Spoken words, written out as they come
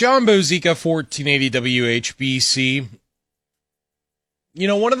John Bozica, 1480 WHBC. You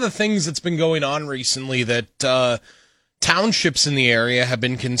know, one of the things that's been going on recently that townships in the area have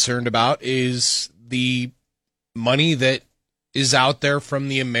been concerned about is the money that is out there from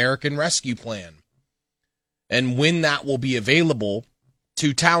the American Rescue Plan and when that will be available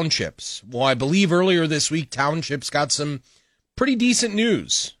to townships. Well, I believe earlier this week, townships got some pretty decent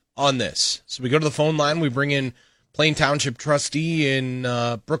news on this. So we go to the phone line. We bring in Plain Township Trustee and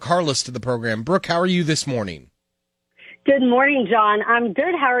Brook Harless to the program. Brook, how are you this morning? Good morning, John. I'm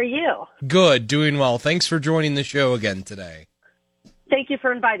good. How are you? Good, doing well. Thanks for joining the show again today. Thank you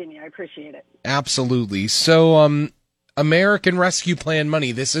for inviting me. I appreciate it. Absolutely. So, American Rescue Plan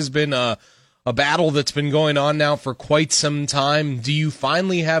money, this has been a battle that's been going on now for quite some time. Do you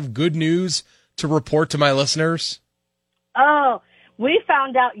finally have good news to report to my listeners? Oh, we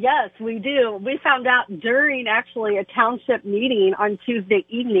found out, yes, we do. We found out during actually a township meeting on Tuesday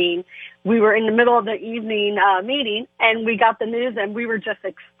evening. We were in the middle of the evening meeting, and we got the news, and we were just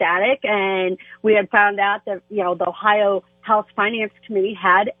ecstatic. And we had found out that, the Ohio House Finance Committee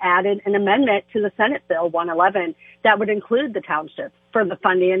had added an amendment to the Senate Bill 111 that would include the townships for the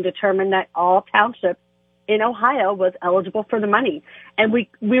funding and determine that all townships in Ohio was eligible for the money. And we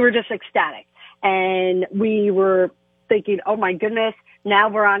were just ecstatic. And we were thinking, oh my goodness, now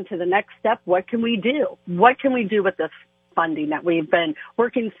we're on to the next step. What can we do? What can we do with this funding that we've been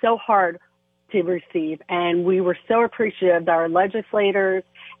working so hard to receive? And we were so appreciative that our legislators,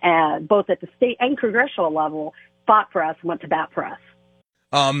 both at the state and congressional level, fought for us and went to bat for us.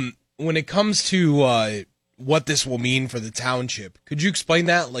 When it comes to what this will mean for the township, could you explain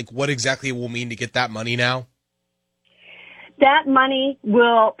that? Like what exactly it will mean to get that money now? That money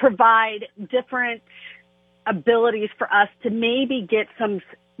will provide different abilities for us to maybe get some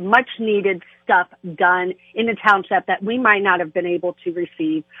much needed stuff done in the township that we might not have been able to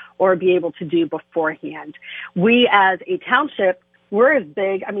receive or be able to do beforehand. We as a township, we're as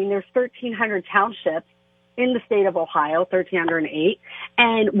big. I mean, there's 1,300 townships in the state of Ohio, 1,308,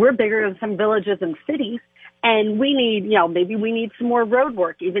 and we're bigger than some villages and cities. And we need, maybe we need some more road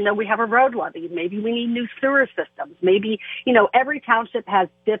work, even though we have a road levy. Maybe we need new sewer systems. Maybe, every township has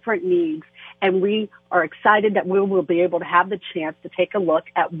different needs. And we are excited that we will be able to have the chance to take a look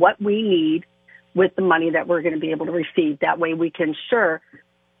at what we need with the money that we're going to be able to receive. That way we can ensure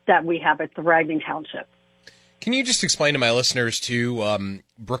that we have a thriving township. Can you just explain to my listeners, too,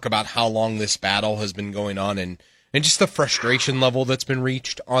 Brook, about how long this battle has been going on and just the frustration level that's been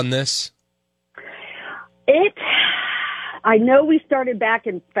reached on this? I know we started back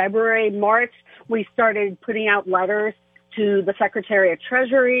in February, March. We started putting out letters to the Secretary of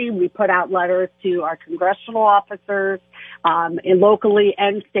Treasury. We put out letters to our congressional officers, locally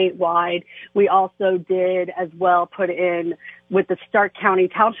and statewide. We also did as well put in with the Stark County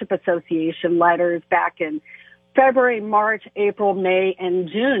Township Association letters back in February, March, April, May, and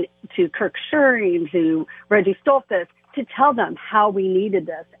June to Kirk Schuring, to Reggie Stolfus, to tell them how we needed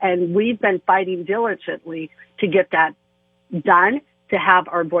this. And we've been fighting diligently to get that done, to have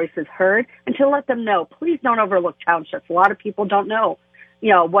our voices heard, and to let them know, please don't overlook townships. A lot of people don't know,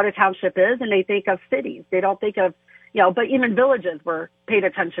 what a township is, and they think of cities. They don't think of, but even villages were paid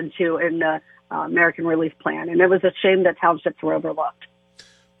attention to in the American Relief Plan, and it was a shame that townships were overlooked.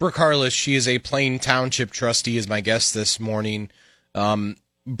 Brook Harless, she is a Plain Township Trustee, is my guest this morning.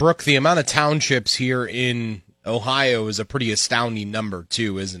 Brook, the amount of townships here in Ohio is a pretty astounding number,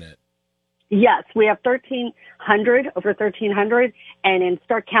 too, isn't it? Yes, we have over 1,300, and in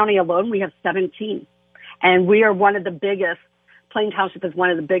Stark County alone, we have 17. And we are one of the biggest. Plain Township is one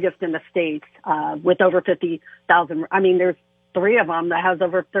of the biggest in the state, with over 50,000. I mean, there's three of them that has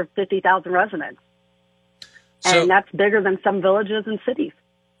over 50,000 residents. And that's bigger than some villages and cities.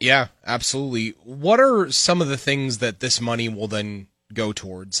 Yeah, absolutely. What are some of the things that this money will then go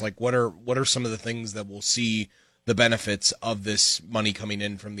towards? Like, what are some of the things that we'll see the benefits of this money coming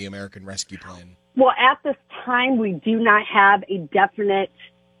in from the American Rescue Plan? Well, at this time, we do not have a definite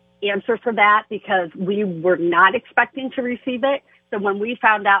answer for that because we were not expecting to receive it. So when we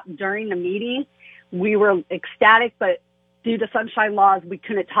found out during the meeting, we were ecstatic, but due to sunshine laws, we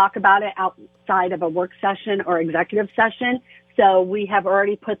couldn't talk about it outside of a work session or executive session. So we have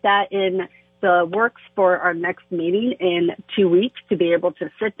already put that in the works for our next meeting in 2 weeks to be able to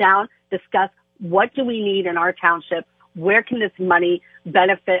sit down, discuss what do we need in our township, where can this money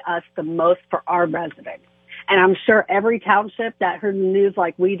benefit us the most for our residents. And I'm sure every township that heard the news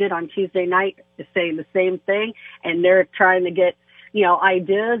like we did on Tuesday night is saying the same thing, and they're trying to get,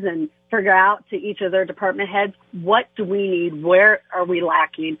 ideas and figure out to each of their department heads, what do we need? Where are we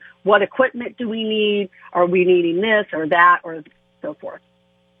lacking? What equipment do we need? Are we needing this or that or so forth?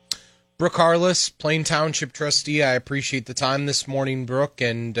 Brook Harless, Plain Township Trustee. I appreciate the time this morning, Brook,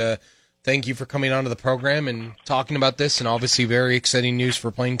 and thank you for coming onto the program and talking about this, and obviously very exciting news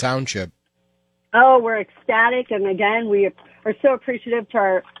for Plain Township. Oh, we're ecstatic, and again, we are so appreciative to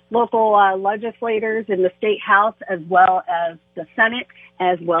our local legislators in the State House, as well as the Senate,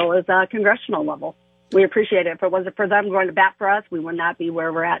 as well as congressional level. We appreciate it. If it wasn't for them going to bat for us, we would not be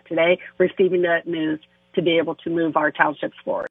where we're at today, receiving that news to be able to move our townships forward.